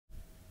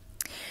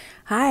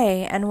Hi,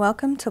 and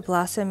welcome to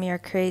Blossom Your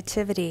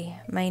Creativity.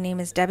 My name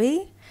is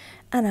Debbie,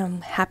 and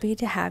I'm happy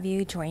to have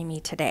you join me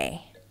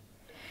today.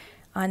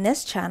 On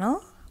this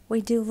channel,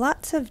 we do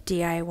lots of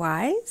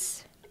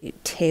DIYs,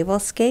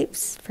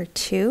 tablescapes for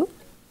two,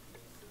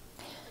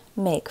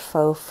 make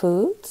faux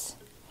foods,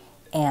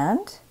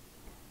 and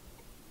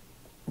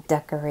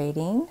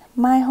decorating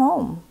my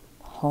home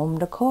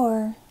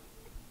decor.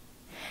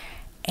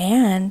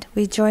 And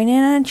we join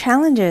in on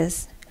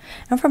challenges.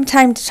 And from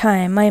time to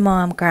time, my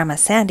mom, Grandma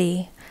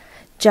Sandy,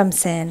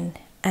 jumps in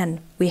and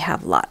we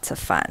have lots of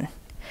fun.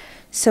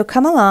 So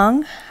come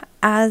along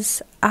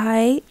as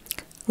I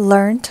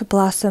learn to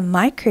blossom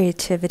my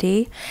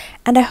creativity,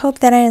 and I hope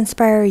that I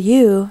inspire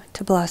you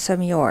to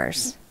blossom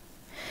yours.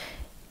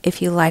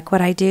 If you like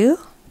what I do,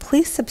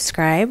 please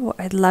subscribe.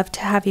 I'd love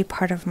to have you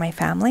part of my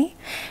family.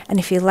 And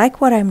if you like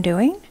what I'm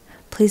doing,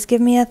 please give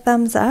me a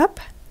thumbs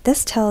up.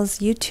 This tells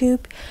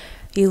YouTube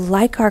you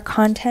like our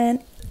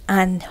content,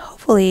 and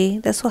hopefully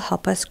this will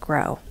help us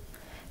grow.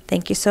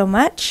 Thank you so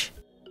much.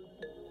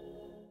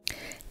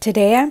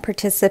 Today I'm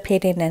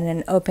participating in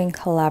an open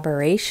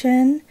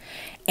collaboration,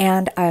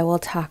 and I will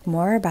talk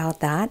more about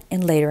that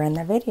later in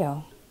the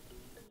video.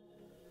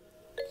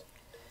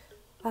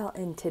 Well,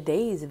 in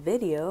today's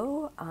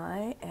video,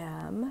 I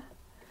am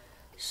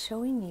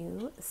showing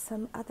you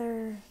some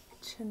other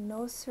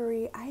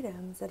Chinoiserie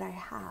items that I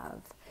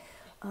have.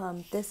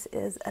 This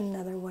is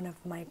another one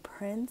of my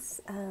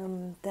prints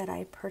that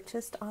I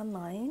purchased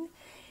online,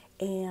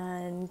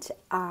 and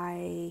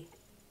I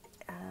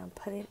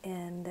put it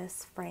in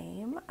this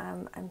frame.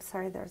 I'm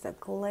sorry there's a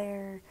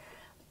glare,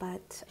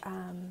 but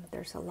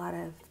there's a lot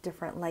of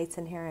different lights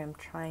in here. I'm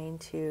trying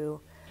to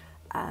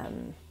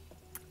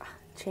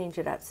change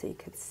it up so you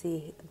could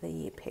see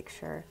the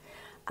picture,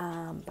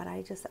 but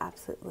I just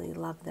absolutely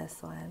love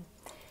this one.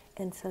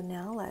 And so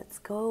now let's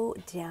go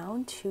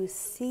down to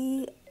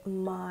see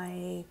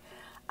my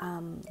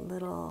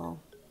little,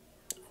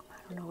 I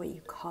don't know what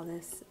you call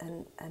this,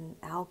 an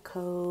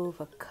alcove,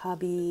 a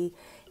cubby.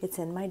 It's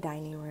in my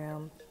dining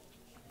room,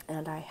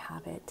 and I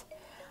have it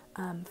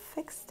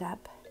fixed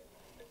up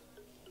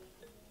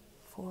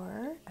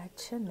for a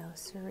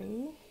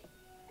Chinoiserie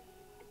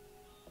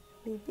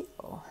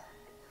reveal.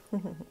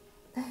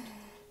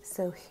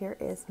 So here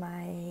is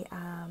my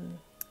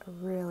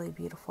really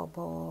beautiful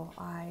bowl.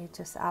 I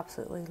just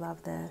absolutely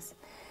love this.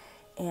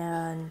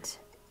 And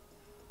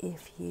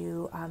if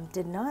you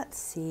did not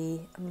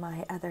see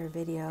my other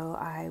video,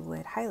 I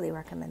would highly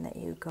recommend that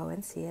you go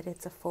and see it.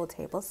 It's a full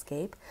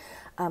tablescape.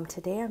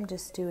 Today I'm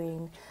just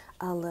doing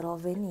a little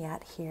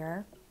vignette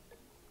here,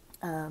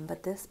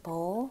 but this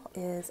bowl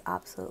is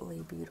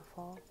absolutely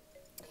beautiful.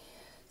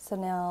 So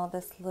now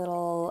this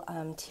little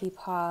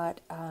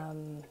teapot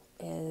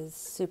is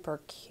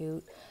super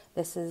cute.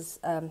 This is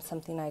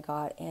something I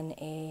got in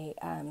a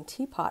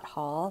teapot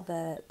haul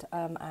that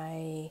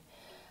I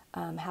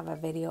have a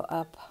video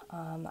up.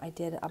 I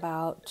did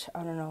about,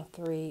 I don't know,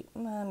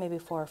 maybe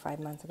 4 or 5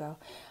 months ago.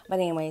 But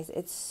anyways,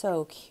 it's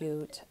so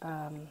cute.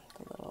 The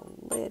little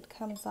lid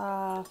comes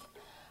off.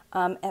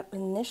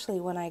 Initially,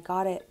 when I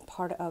got it,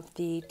 part of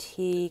the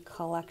tea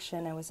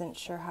collection, I wasn't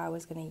sure how I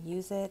was going to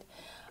use it.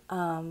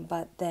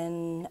 But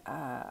then,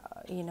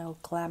 you know,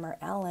 Glamour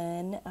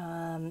Ellen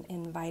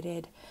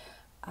invited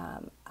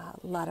a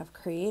lot of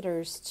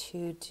creators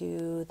to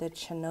do the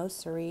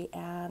Chinoiserie,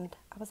 and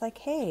I was like,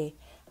 hey,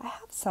 I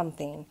have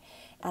something.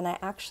 And I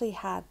actually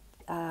had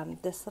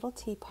this little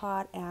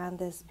teapot and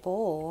this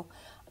bowl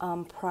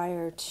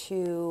prior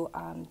to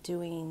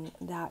doing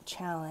that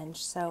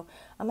challenge. So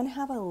I'm going to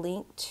have a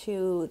link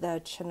to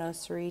the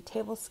Chinoiserie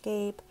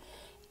tablescape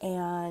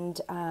and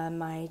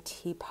my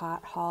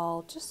teapot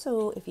haul, just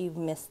so if you've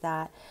missed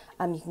that,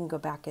 you can go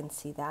back and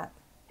see that.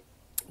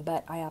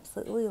 But I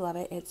absolutely love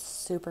it. It's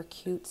super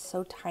cute,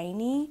 so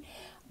tiny,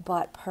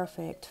 but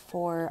perfect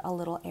for a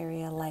little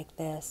area like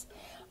this.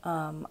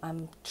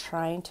 I'm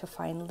trying to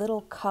find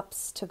little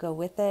cups to go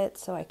with it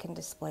so I can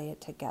display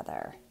it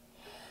together.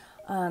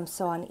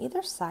 So on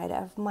either side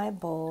of my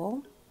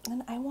bowl,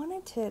 and I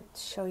wanted to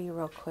show you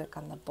real quick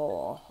on the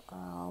bowl.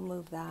 I'll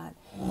move that.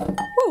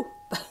 Woo!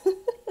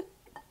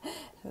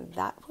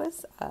 That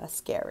was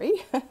scary.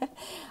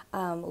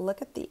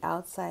 Look at the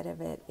outside of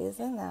it.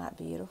 Isn't that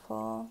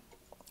beautiful?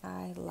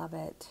 I love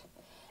it.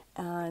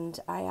 And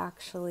I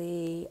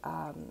actually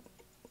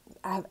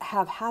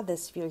have had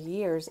this for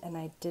years, and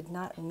I did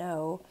not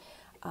know,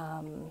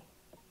 I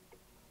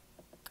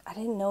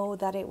didn't know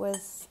that it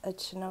was a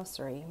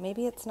Chinoiserie.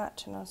 Maybe it's not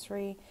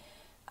Chinoiserie,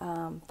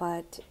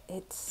 but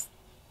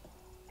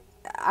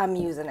I'm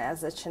using it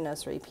as a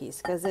Chinoiserie piece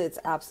because it's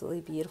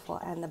absolutely beautiful,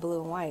 and the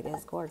blue and white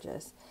is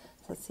gorgeous.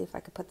 So let's see if I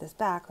could put this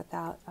back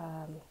without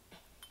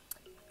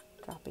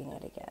dropping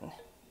it again.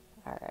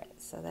 All right,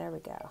 so there we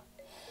go.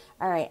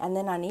 All right, and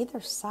then on either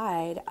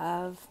side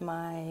of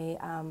my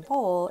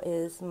bowl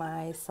is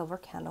my silver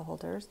candle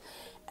holders,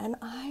 and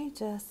I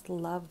just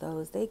love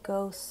those. They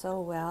go so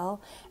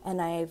well,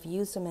 and I've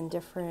used them in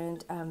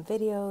different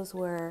videos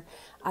where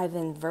I've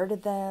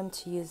inverted them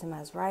to use them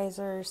as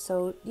risers.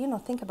 So, you know,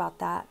 think about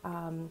that.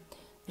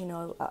 you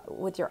know,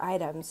 with your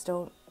items,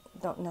 don't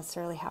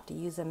necessarily have to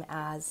use them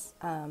as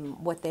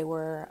what they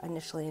were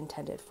initially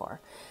intended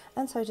for.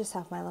 And so I just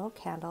have my little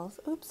candles.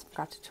 Oops,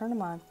 forgot to turn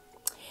them on.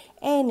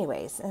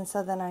 Anyways, and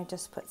so then I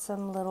just put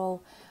some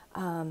little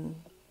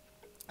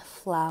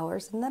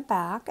flowers in the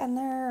back, and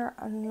they're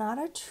not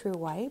a true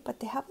white,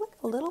 but they have like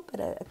a little bit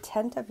of a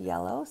tint of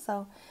yellow.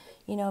 So,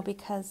 you know,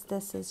 because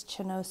this is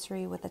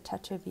Chinoiserie with a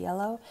touch of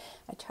yellow,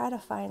 I try to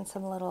find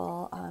some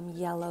little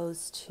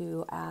yellows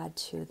to add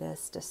to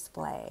this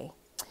display.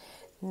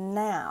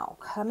 Now,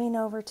 coming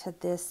over to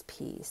this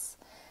piece,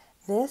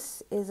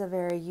 this is a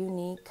very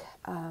unique,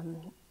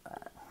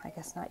 I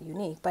guess not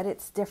unique, but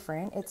it's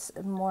different. It's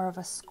more of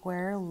a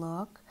square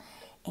look,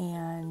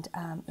 and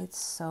it's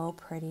so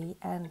pretty.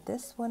 And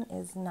this one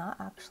is not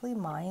actually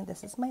mine.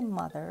 This is my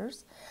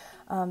mother's,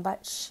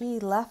 but she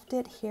left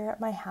it here at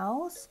my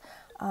house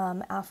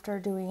after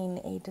doing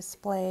a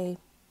display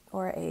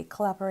or a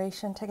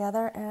collaboration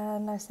together,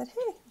 and I said,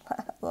 hey,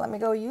 let me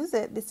go use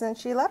it since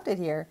she left it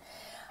here.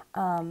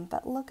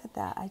 But look at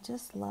that. I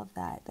just love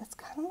that. That's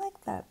kind of like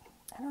that.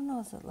 I don't know,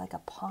 is it like a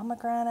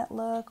pomegranate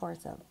look, or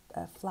is it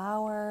a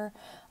flower?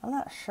 I'm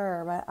not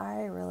sure, but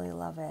I really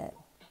love it.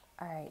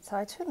 All right, so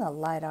I turned the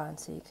light on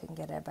so you can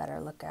get a better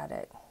look at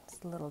it. It's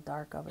a little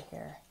dark over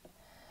here,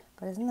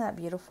 but isn't that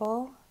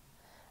beautiful?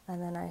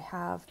 And then I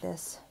have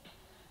this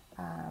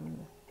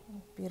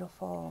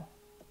beautiful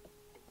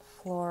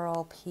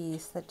floral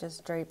piece that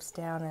just drapes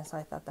down, and so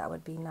I thought that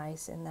would be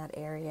nice in that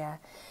area.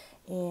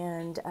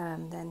 And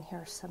then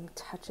here's some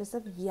touches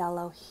of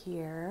yellow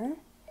here,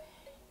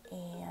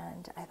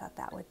 and I thought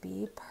that would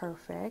be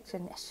perfect.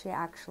 And she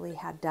actually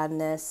had done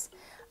this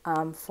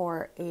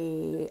for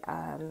a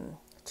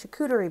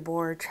charcuterie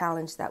board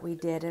challenge that we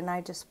did, and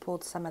I just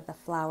pulled some of the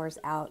flowers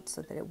out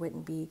so that it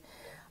wouldn't be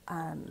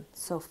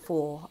so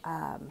full,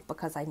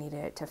 because I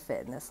needed it to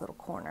fit in this little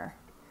corner.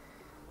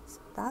 So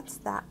that's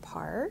that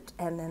part.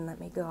 And then let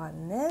me go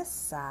on this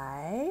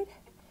side.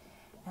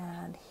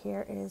 And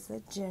here is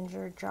a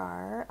ginger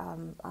jar,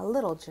 a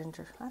little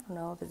ginger. I don't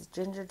know if it's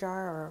ginger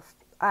jar or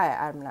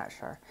I'm not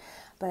sure.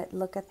 But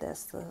look at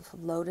this, the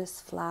lotus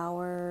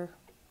flower.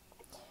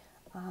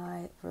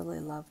 I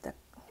really love the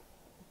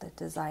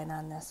design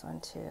on this one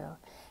too.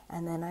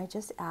 And then I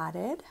just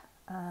added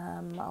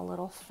a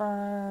little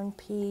fern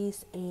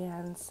piece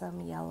and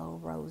some yellow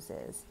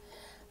roses,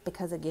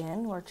 because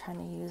again, we're trying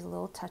to use a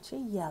little touch of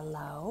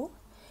yellow.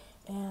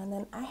 And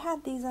then I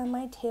had these on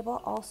my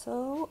table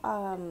also.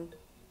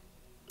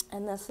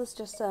 And this is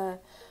just a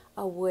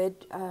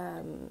wood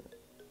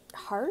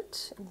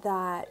heart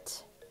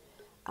that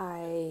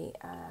I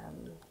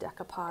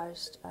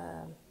decoupaged.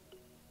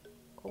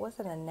 It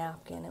wasn't a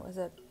napkin, it was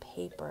a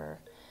paper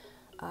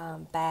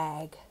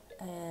bag,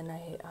 and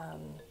I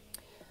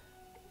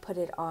put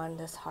it on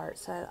this heart.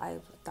 So I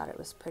thought it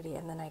was pretty.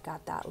 And then I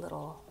got that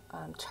little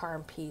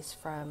charm piece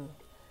from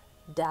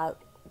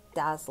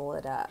Dazzle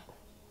It Up.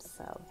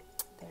 So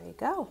there you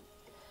go.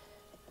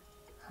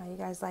 How you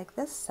guys like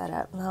this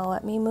setup? Now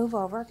let me move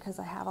over, because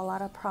I have a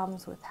lot of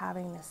problems with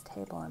having this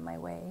table in my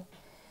way.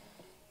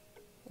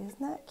 Isn't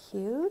that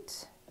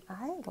cute?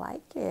 I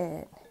like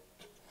it.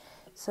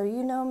 So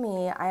you know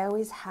me, I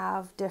always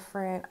have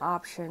different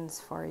options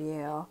for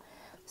you.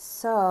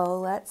 So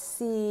let's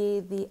see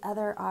the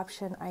other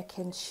option I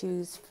can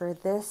choose for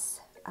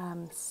this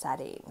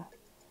setting.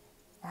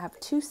 I have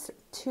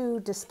two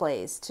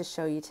displays to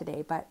show you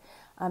today, but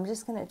I'm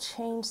just going to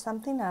change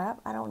something up.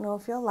 I don't know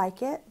if you'll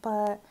like it,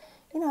 but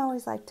you know, I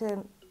always like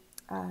to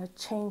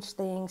change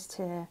things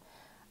to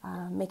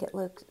make it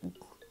look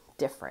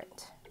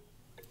different.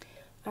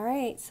 All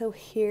right, so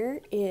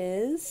here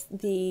is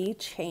the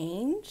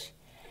change,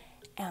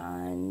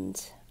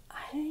 and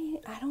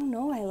I don't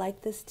know, I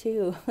like this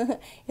too.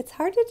 It's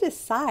hard to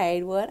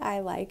decide what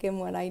I like and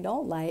what I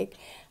don't like,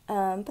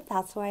 but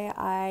that's why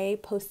I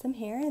post them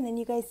here, and then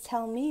you guys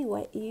tell me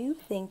what you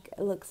think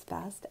looks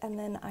best, and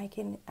then I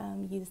can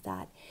use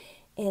that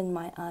in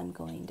my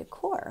ongoing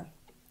decor.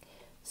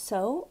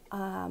 So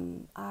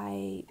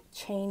I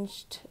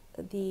changed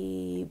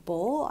the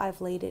bowl,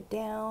 I've laid it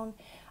down,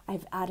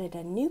 I've added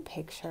a new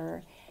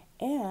picture,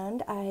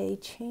 and I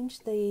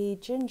changed the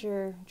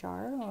ginger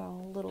jar, or a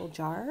little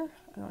jar,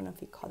 I don't know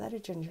if you call that a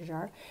ginger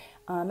jar,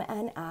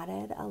 and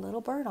added a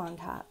little bird on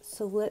top.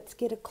 So let's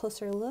get a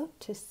closer look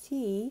to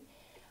see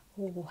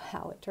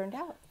how it turned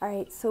out. All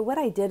right, so what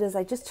I did is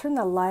I just turned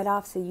the light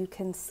off so you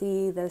can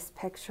see this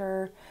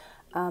picture.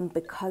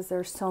 Because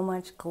there's so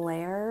much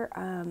glare,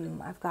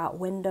 I've got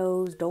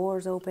windows,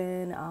 doors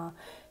open,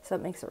 so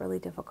it makes it really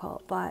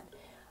difficult. But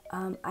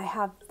I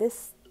have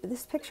this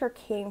picture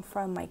came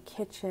from my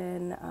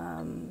kitchen,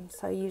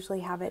 so I usually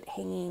have it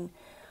hanging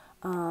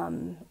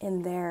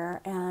in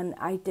there, and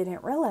I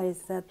didn't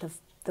realize that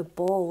the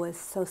bowl was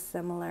so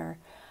similar.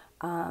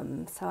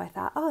 So I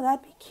thought, oh,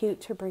 that'd be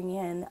cute to bring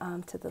in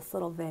to this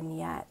little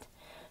vignette.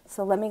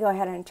 So let me go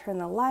ahead and turn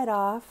the light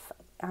off.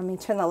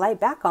 Turn the light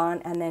back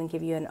on, and then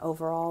give you an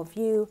overall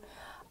view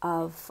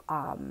of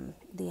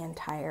the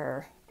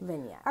entire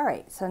vignette. All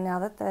right, so now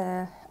that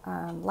the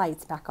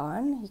light's back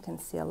on, you can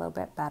see a little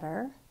bit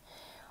better.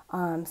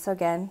 So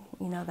again,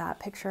 you know, that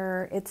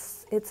picture,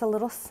 it's a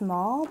little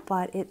small,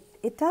 but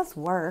it does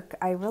work.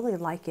 I really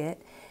like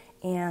it.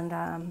 And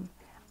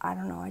I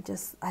don't know,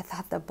 I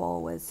thought the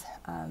bowl was,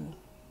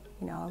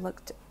 you know,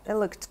 it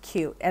looked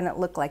cute, and it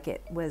looked like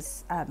it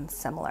was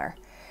similar.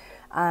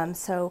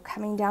 So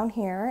coming down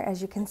here,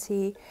 as you can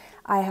see,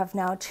 I have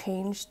now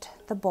changed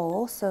the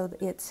bowl so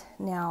it's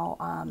now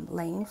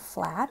laying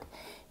flat.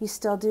 You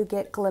still do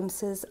get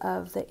glimpses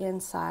of the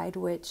inside,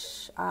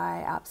 which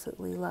I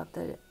absolutely love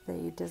the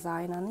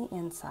design on the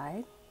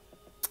inside.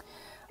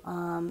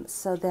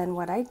 So then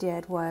what I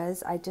did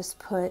was I just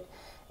put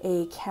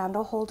a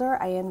candle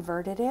holder. I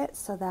inverted it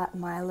so that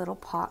my little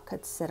pot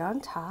could sit on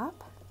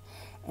top.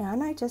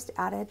 And I just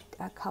added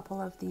a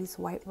couple of these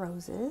white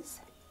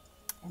roses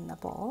in the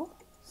bowl.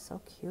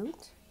 So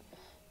cute.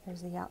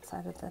 There's the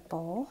outside of the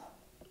bowl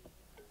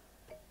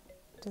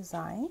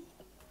design.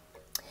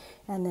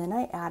 And then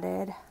I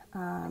added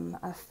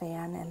a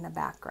fan in the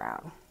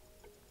background.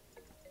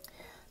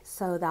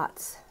 So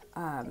that's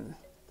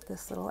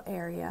this little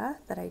area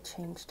that I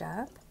changed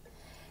up.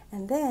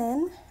 And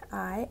then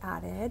I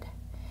added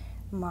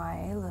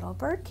my little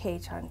bird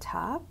cage on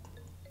top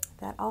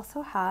that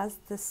also has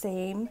the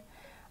same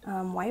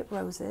white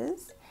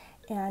roses.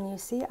 And you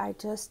see, I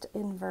just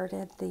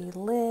inverted the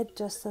lid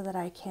just so that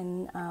I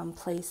can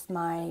place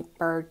my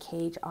bird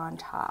cage on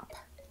top.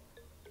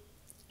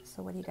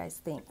 So what do you guys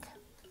think?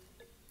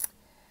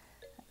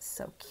 That's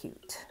so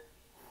cute.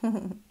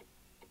 All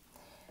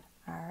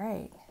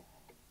right.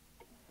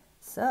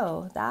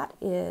 So that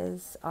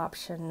is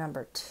option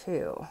number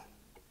 2.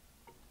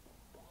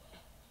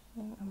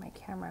 My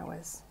camera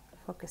was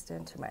focused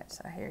in too much,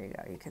 so here you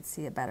go. You could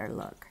see a better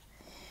look.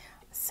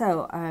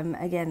 So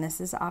again, this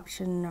is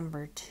option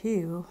number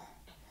 2,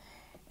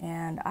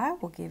 and I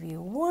will give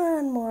you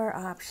one more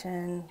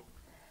option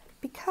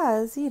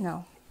because, you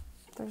know,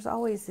 there's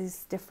always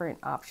these different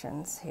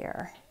options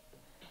here.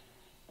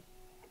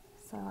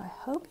 So I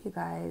hope you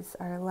guys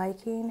are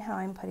liking how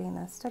I'm putting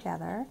this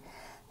together.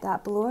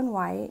 That blue and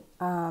white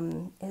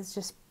is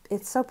just,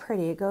 it's so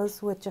pretty. It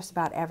goes with just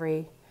about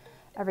every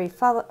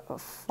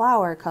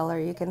flower color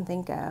you can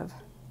think of.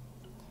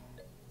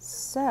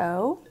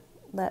 So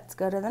let's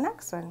go to the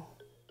next one.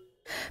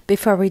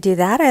 Before we do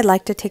that, I'd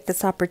like to take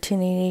this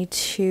opportunity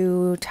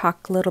to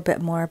talk a little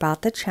bit more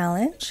about the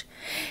challenge.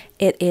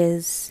 It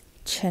is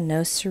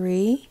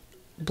Chinoiserie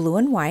blue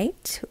and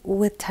white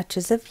with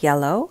touches of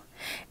yellow,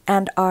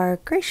 and our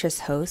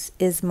gracious host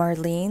is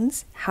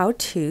Marlene's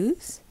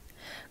How-Tos.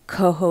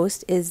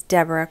 Co-host is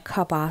Deborah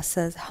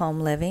Cabassa's Home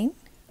Living,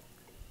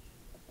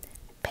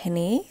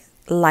 Penny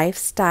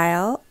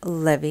Lifestyle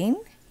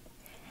Living,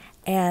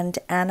 and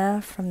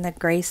Anna from the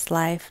Grace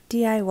Life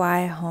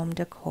DIY Home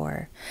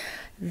Decor.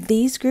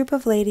 These group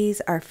of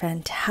ladies are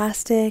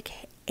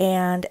fantastic,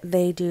 and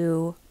they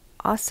do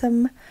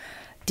awesome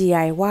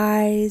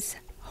DIYs,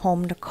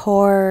 home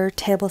decor,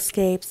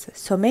 tablescapes.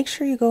 So make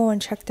sure you go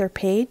and check their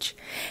page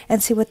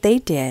and see what they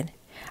did.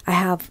 I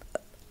have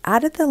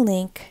added the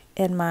link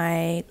in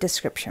my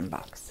description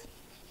box.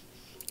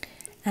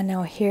 And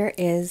now here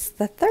is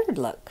the third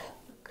look.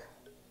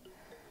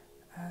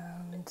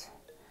 And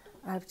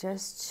I've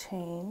just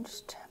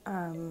changed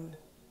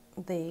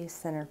the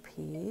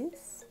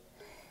centerpiece,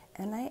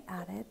 and I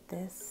added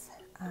this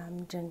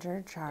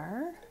ginger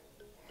jar,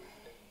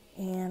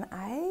 and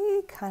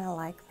I kind of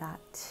like that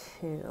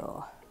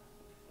too.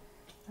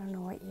 I don't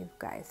know what you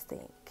guys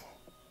think.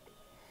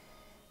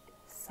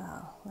 So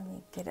let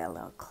me get a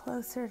little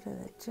closer to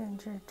the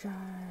ginger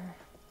jar.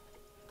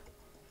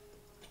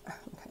 I'm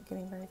not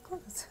getting very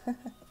close.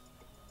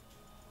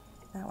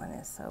 That one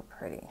is so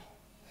pretty.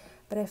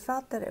 But I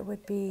felt that it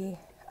would be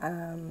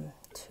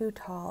too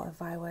tall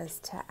if I was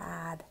to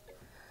add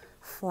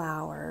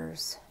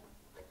flowers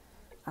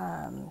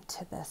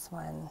to this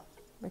one,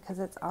 because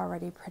it's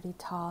already pretty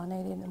tall, and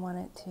I didn't want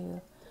it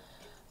to,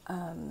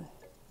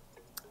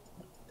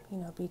 you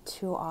know, be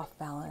too off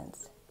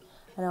balance.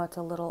 I know it's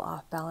a little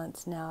off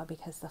balance now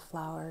because the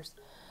flowers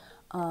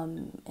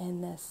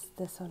in this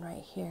one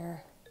right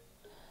here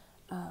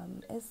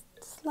is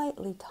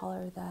slightly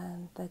taller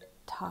than the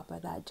top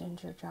of that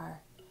ginger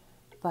jar,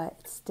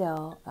 but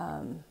still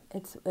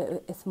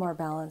it's more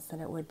balanced than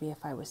it would be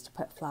if I was to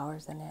put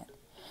flowers in it.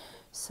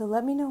 So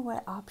let me know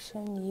what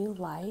option you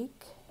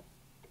like.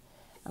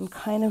 I'm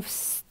kind of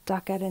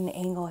stuck at an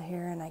angle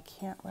here, and I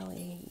can't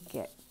really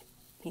get,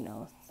 you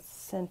know,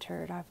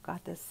 centered. I've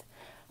got this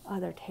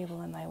other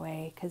table in my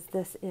way because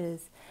this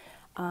is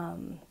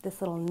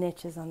this little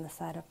niche is on the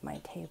side of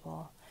my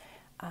table,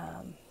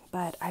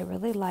 but I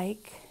really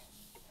like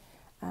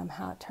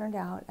how it turned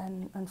out,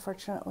 and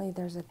unfortunately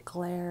there's a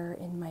glare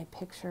in my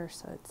picture,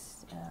 so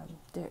it's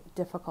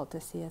difficult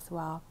to see as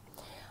well.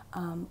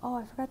 Oh,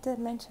 I forgot to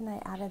mention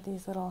I added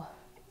these little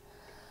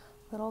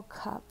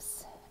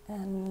cups,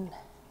 and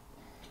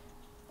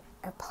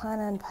I plan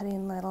on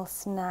putting little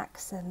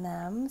snacks in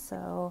them,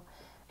 so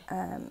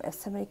if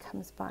somebody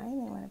comes by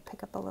and they want to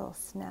pick up a little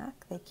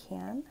snack, they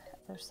can.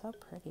 They're so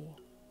pretty.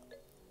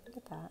 Look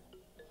at that.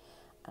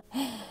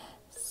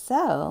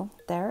 So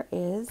there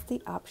is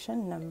the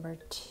option number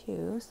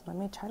 2. So let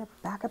me try to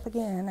back up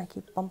again. I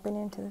keep bumping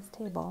into this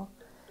table.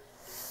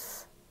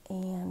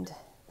 And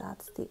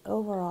that's the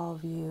overall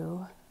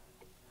view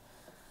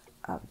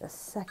of the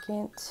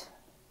second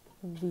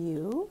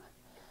view.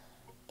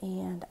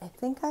 And I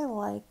think I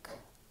like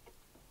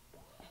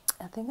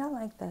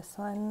this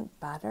one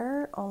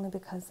better, only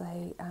because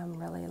I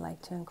really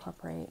like to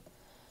incorporate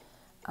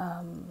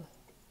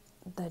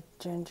the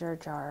ginger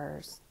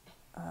jars,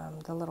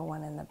 the little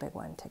one and the big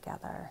one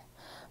together.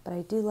 But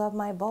I do love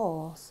my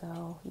bowl,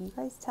 so you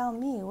guys tell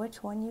me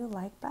which one you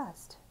like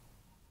best.